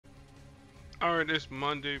Alright, it's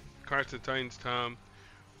Monday, Cards of Titans time,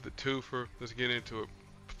 the twofer. Let's get into it.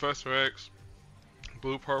 Professor X,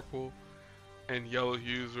 blue, purple, and yellow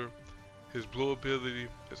user. His blue ability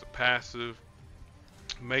is a passive,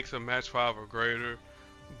 makes a match 5 or greater.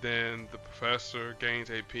 Then the professor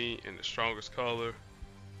gains AP in the strongest color,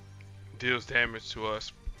 deals damage to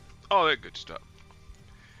us, all that good stuff.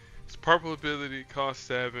 His purple ability costs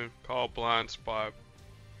 7, called Blind Spot.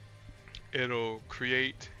 It'll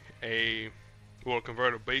create will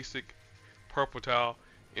convert a basic purple tile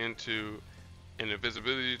into an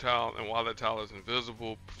invisibility tile, and while that tile is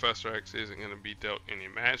invisible, Professor X isn't going to be dealt any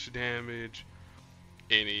match damage,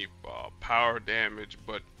 any power damage,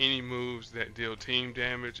 but any moves that deal team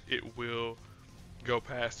damage, it will go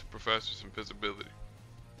past the Professor's invisibility.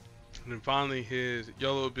 And then finally, his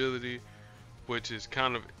yellow ability, which is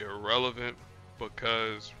kind of irrelevant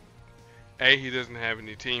because A, he doesn't have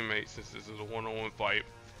any teammates since this is a one-on-one fight.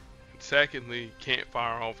 And secondly, he can't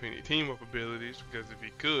fire off any team-up abilities because if he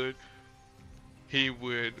could, he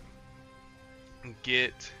would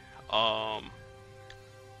get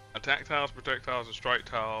attack tiles, protect tiles, and strike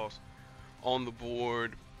tiles on the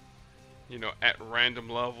board, you know, at random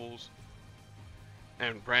levels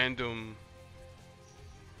and random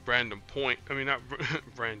point. I mean, not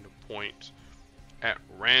random points, at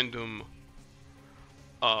random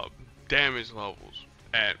damage levels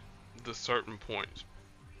at the certain points.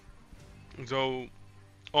 So,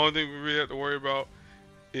 only thing we really have to worry about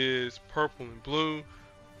is purple and blue,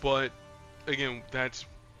 but again, that's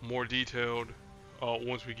more detailed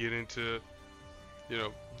once we get into, you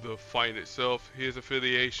know, the fight itself. His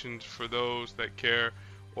affiliations, for those that care,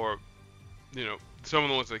 or you know, some of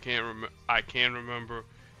the ones that I can remember: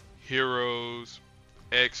 Heroes,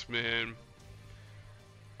 X-Men,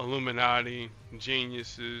 Illuminati,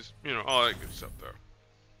 Geniuses, you know, all that good stuff there.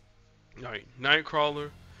 Alright, Nightcrawler,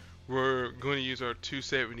 we're going to use our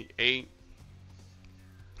 278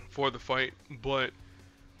 for the fight, but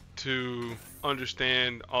to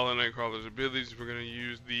understand all of Nightcrawler's abilities, we're going to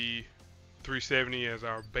use the 370 as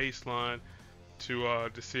our baseline to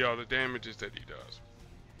see all the damages that he does.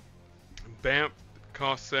 Bamp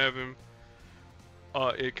costs 7.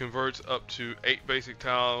 It converts up to 8 basic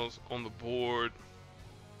tiles on the board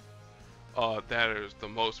that is the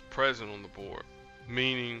most present on the board.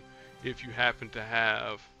 Meaning, if you happen to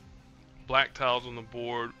have black tiles on the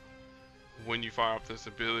board when you fire off this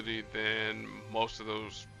ability, then most of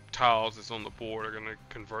those tiles that's on the board are going to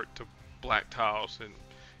convert to black tiles and,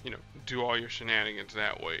 you know, do all your shenanigans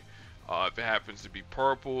that way. If it happens to be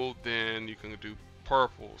purple, then you can do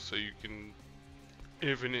purple, so you can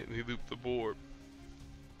infinitely loop the board.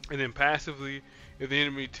 And then passively, if the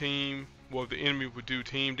enemy would do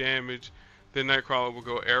team damage, then Nightcrawler will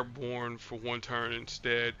go airborne for 1 turn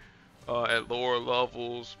instead. At lower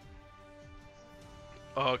levels,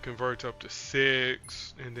 converts up to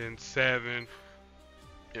 6, and then 7,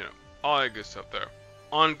 you know, all that good stuff there.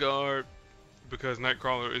 On guard, because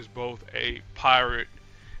Nightcrawler is both a pirate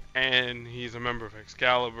and he's a member of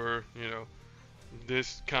Excalibur, you know,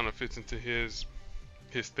 this kind of fits into his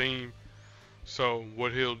theme. So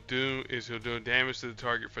what he'll do is he'll do damage to the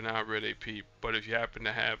target for 9 red AP, but if you happen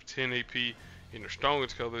to have 10 AP in your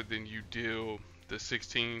strongest color, then you deal the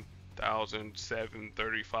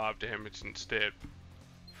 16,735 damage instead.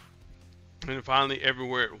 And then finally,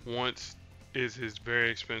 Everywhere at Once is his very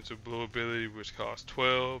expensive blue ability, which costs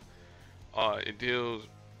 12. It deals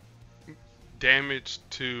damage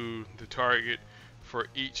to the target for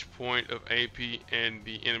each point of AP in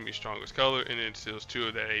the enemy's strongest color, and it steals 2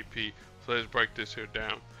 of that AP. So let's break this here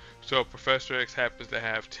down. So Professor X happens to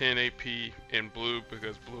have 10 AP in blue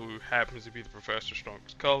because blue happens to be the Professor's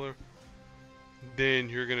strongest color. Then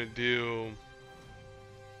you're gonna deal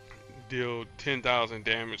 10,000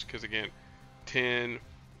 damage, because again, 10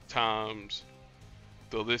 times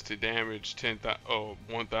the listed damage,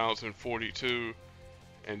 1,042,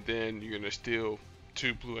 and then you're gonna steal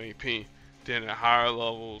 2 blue AP. Then at higher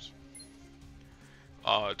levels,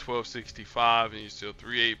 1265, and you steal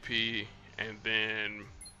 3 AP, and then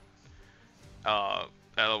at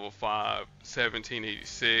level 5,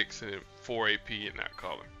 1786, and then 4 AP in that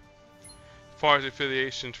color. As far as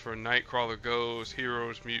affiliations for Nightcrawler goes,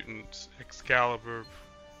 Heroes, Mutants, Excalibur,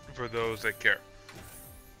 for those that care.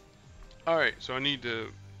 Alright, so I need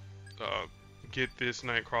to get this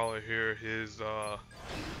Nightcrawler here, his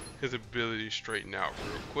ability straightened out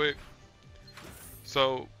real quick.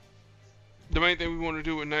 So the main thing we want to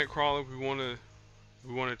do with Nightcrawler, we want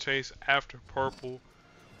to chase after purple.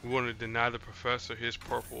 We want to deny the Professor his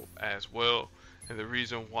purple as well. And the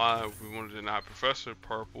reason why we want to deny Professor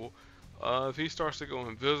purple If he starts to go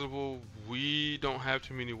invisible, we don't have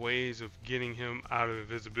too many ways of getting him out of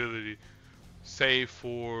invisibility, save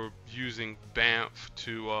for using Bamf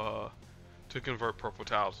to convert purple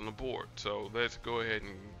tiles on the board. So let's go ahead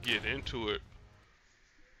and get into it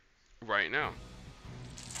right now.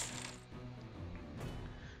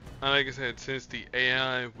 Like I said, since the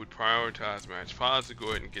AI would prioritize match 5, so go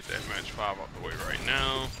ahead and get that match 5 out the way right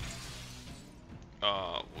now.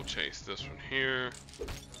 We'll chase this one here.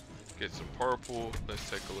 Get some purple. Let's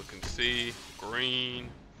take a look and see. Green.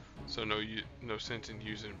 So no sense in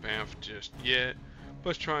using Bamf just yet.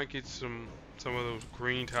 Let's try and get some of those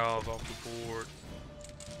green tiles off the board.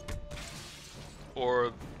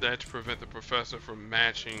 Or that to prevent the professor from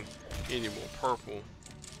matching any more purple.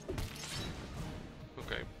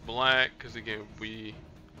 Okay, black, because again we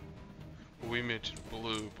mentioned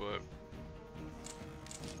blue, but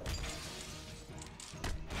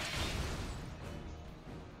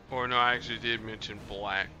or no, I actually did mention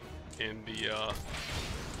black in the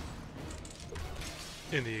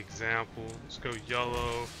example. Let's go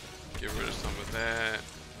yellow, get rid of some of that.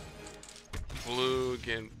 Blue,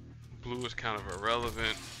 again, blue is kind of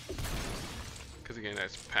irrelevant because again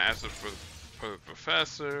that's passive for the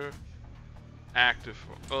professor, active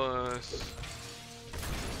for us.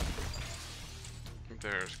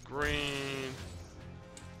 There's green.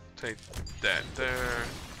 Take that there.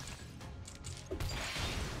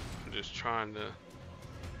 I'm just trying to.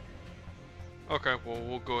 Okay, well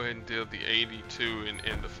we'll go ahead and deal the 82 and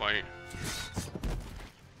end the fight.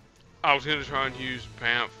 I was gonna try and use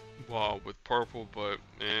Bamf with purple, but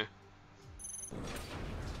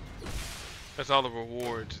that's all the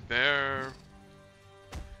rewards there.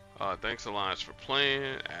 Thanks Alliance for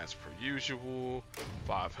playing, as per usual.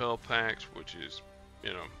 5 health packs, which is,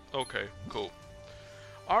 okay, cool.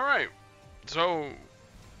 Alright, so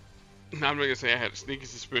I'm not gonna say I had a sneaky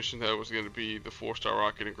suspicion that it was gonna be the 4-star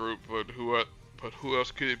Rocket and Groot, but who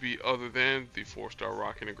else could it be other than the 4-star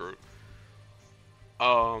Rocket and Groot?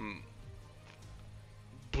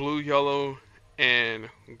 Blue, yellow, and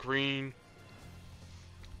green.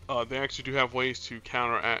 They actually do have ways to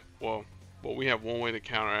counteract. Well, we have one way to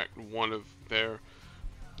counteract one of their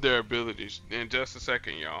abilities. In just a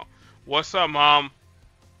second, y'all. What's up, Mom?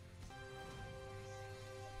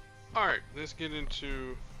 All right, let's get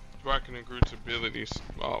into Rocket and Groot's abilities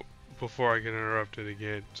before I get interrupted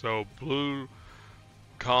again. So blue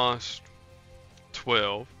costs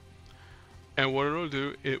 12, and what it'll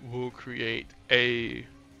do, it will create a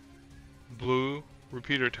blue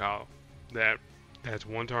repeater tile that's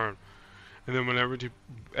 1 turn, and then when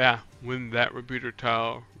that repeater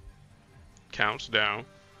tile counts down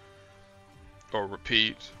or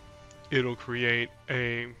repeats, it'll create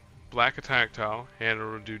a black attack tile and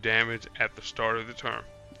it'll do damage at the start of the turn.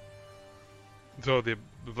 So the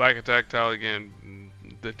black attack tile, again,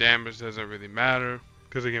 the damage doesn't really matter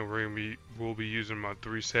because again we'll be using my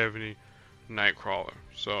 370 Nightcrawler,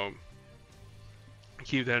 so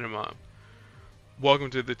keep that in mind.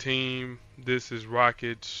 Welcome to the team. This is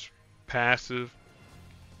Rocket's passive,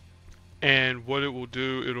 and what it will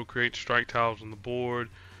do, it'll create strike tiles on the board.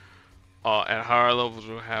 At higher levels,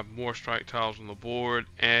 it'll have more strike tiles on the board,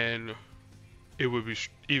 and it would be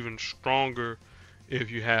even stronger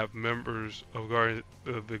if you have members of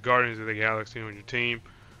the Guardians of the Galaxy on your team,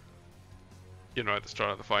 at the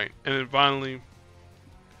start of the fight. And then finally,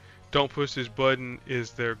 don't push this button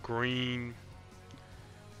is their green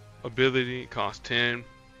ability. It costs 10.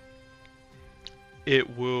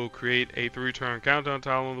 It will create a 3-turn countdown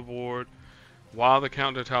tile on the board. While the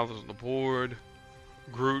countdown tile is on the board,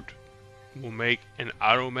 Groot will make an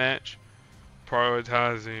auto match,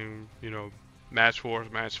 prioritizing, match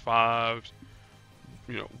 4s, match 5s,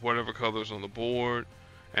 whatever colors on the board,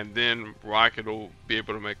 and then Rocket will be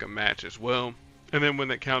able to make a match as well. And then when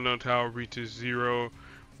that countdown tile reaches 0,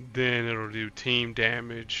 then it'll do team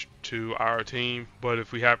damage to our team. But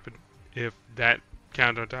if that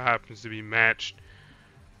countdown tile happens to be matched,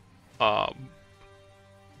 by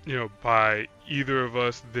either of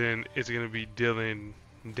us, then it's going to be dealing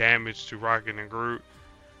damage to Rocket and Groot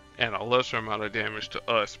and a lesser amount of damage to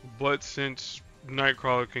us. But since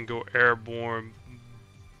Nightcrawler can go airborne,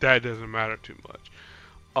 that doesn't matter too much.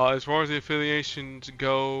 As far as the affiliations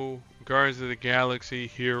go, Guardians of the Galaxy,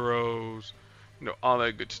 Heroes, all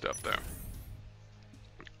that good stuff there.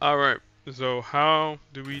 Alright, so how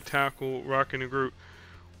do we tackle Rocket and Groot?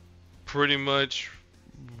 Pretty much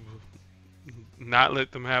not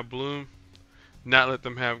let them have blue, not let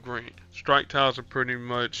them have green. Strike tiles are pretty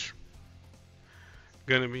much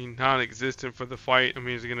going to be non-existent for the fight. I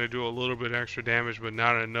mean, it's going to do a little bit extra damage, but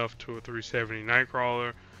not enough to a 370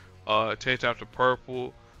 Nightcrawler. Chase after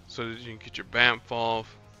purple, so that you can get your bamf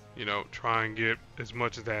off. You know, try and get as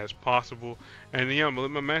much of that as possible. And yeah, I'm gonna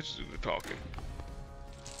let my matches do the talking.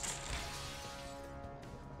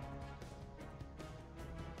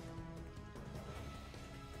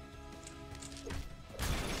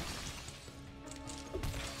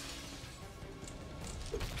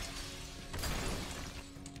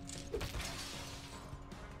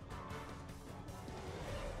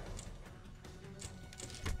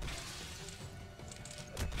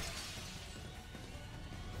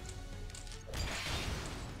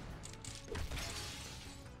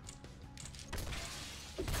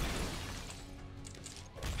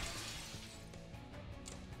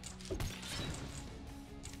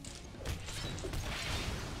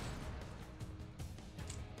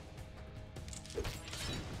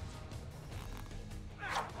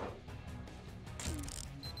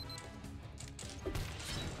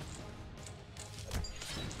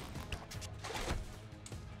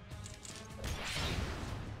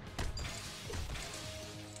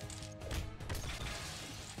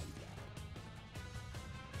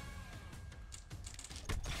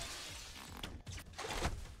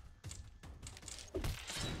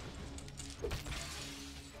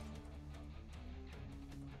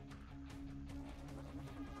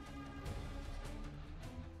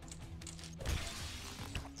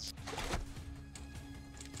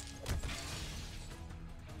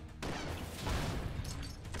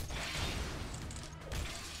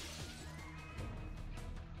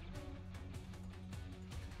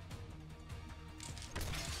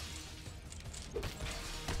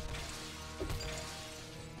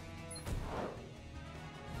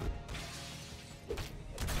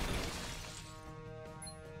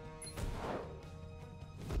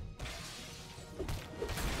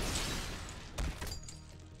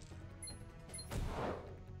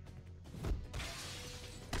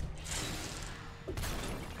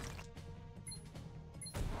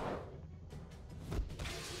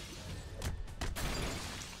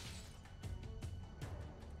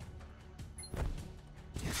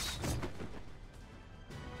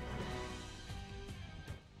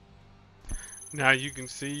 Now you can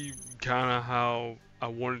see kind of how I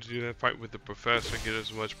wanted to do that fight with the professor, get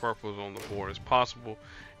as much purples on the board as possible,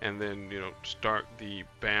 and then, you know, start the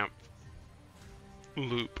bamf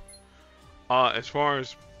loop. As far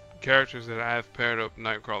as characters that I have paired up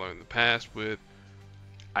Nightcrawler in the past with,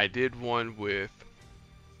 I did one with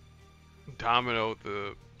Domino,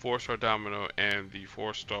 the 4-star Domino, and the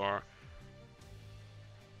 4-star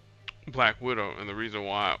Black Widow. And the reason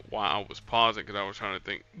why I was pausing, because I was trying to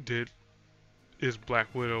think, is Black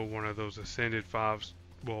Widow one of those ascended 4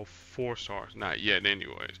 stars? Not yet,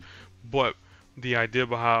 anyways. But the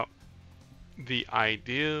idea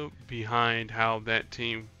behind how that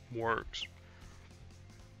team works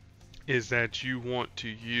is that you want to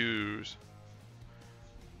use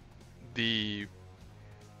the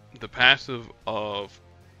passive of,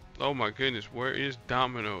 oh my goodness, where is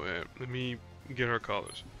Domino at? Let me get her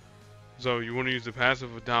colors. So you want to use the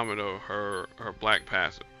passive of Domino, her black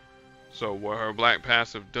passive. So what her black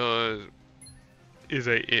passive does is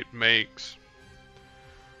it makes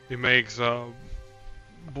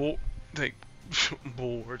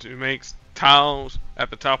boards. It makes tiles at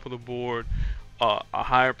the top of the board a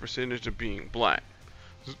higher percentage of being black.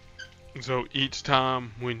 So each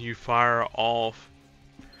time when you fire off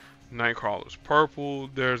Nightcrawler's purple,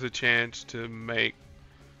 there's a chance to make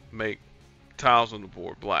tiles on the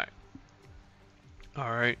board black.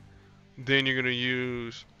 Alright. Then you're gonna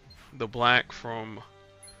use the black from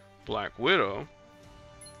Black Widow.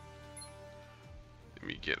 Let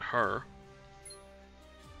me get her.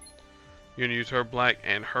 You're gonna use her black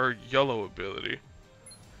and her yellow ability.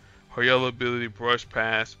 Her yellow ability, Brush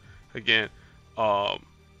Pass. Again, allied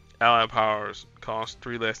powers cost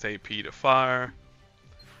 3 less AP to fire.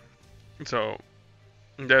 So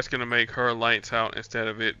that's gonna make her lights out. Instead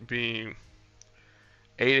of it being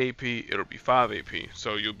 8 AP, it'll be 5 AP.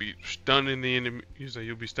 So you'll be stunning the enemy. So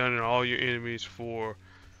you'll be stunning all your enemies for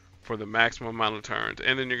the maximum amount of turns,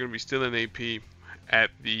 and then you're gonna be stealing AP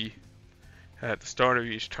at the start of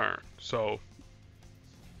each turn. So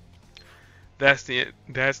that's the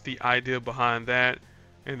idea behind that.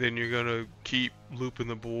 And then you're gonna keep looping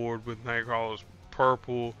the board with Nightcrawler's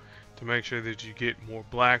purple to make sure that you get more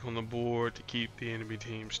black on the board to keep the enemy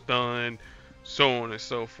team stunned, so on and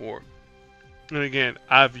so forth. And again,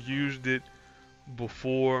 I've used it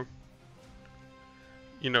before,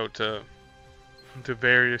 you know, to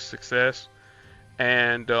various success.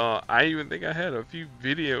 And I even think I had a few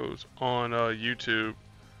videos on YouTube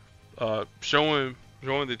showing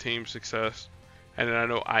the team's success. And then I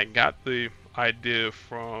know I got the idea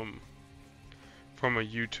from from a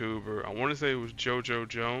YouTuber. I want to say it was JoJo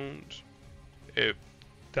Jones.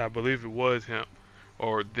 I believe it was him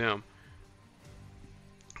or them.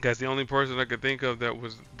 That's the only person I could think of that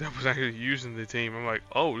was actually using the team. I'm like,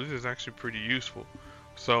 oh, this is actually pretty useful.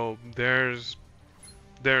 So there's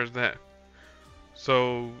that.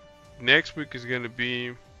 So next week is going to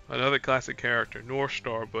be another classic character, North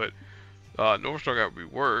Star, but North Star got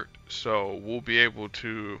reworked, so we'll be able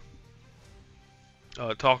to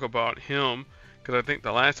talk about him, because I think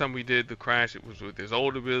the last time we did the crash it was with his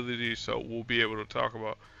old abilities, so we'll be able to talk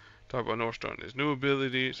about North Star and his new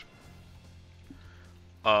abilities.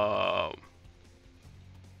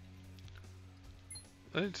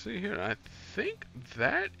 Let's see here. I think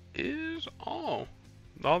that is all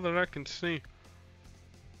that I can see.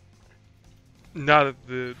 Now that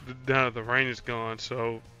the rain is gone,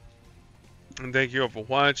 so, and thank you all for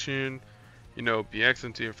watching. You know, be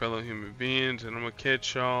excellent to your fellow human beings, and I'm gonna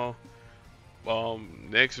catch y'all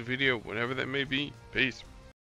next video, whenever that may be. Peace.